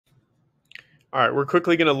All right, we're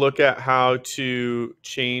quickly going to look at how to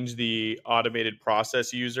change the automated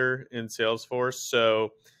process user in Salesforce.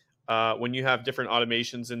 So when you have different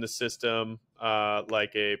automations in the system,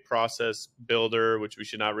 like a process builder, which we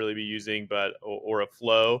should not really be using, but or a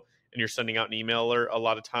flow, and you're sending out an email alert, a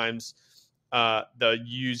lot of times the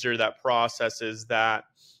user that processes that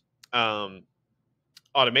um,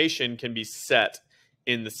 automation can be set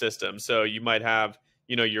in the system. So you might have,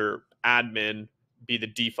 your admin be the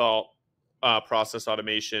default process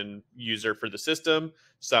automation user for the system.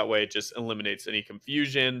 So that way it just eliminates any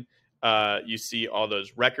confusion. You see all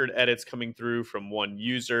those record edits coming through from one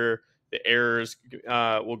user. The errors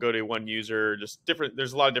will go to one user. Just different.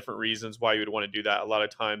 There's a lot of different reasons why you would want to do that. A lot of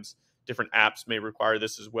times, different apps may require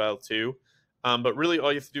this as well too. But really,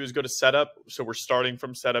 all you have to do is go to setup. So we're starting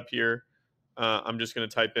from setup here. I'm just going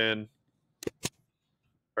to type in,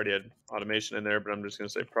 already had automation in there, but I'm just going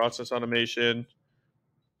to say process automation.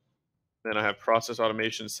 Then I have process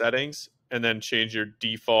automation settings, and then change your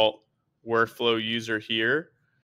default workflow user here.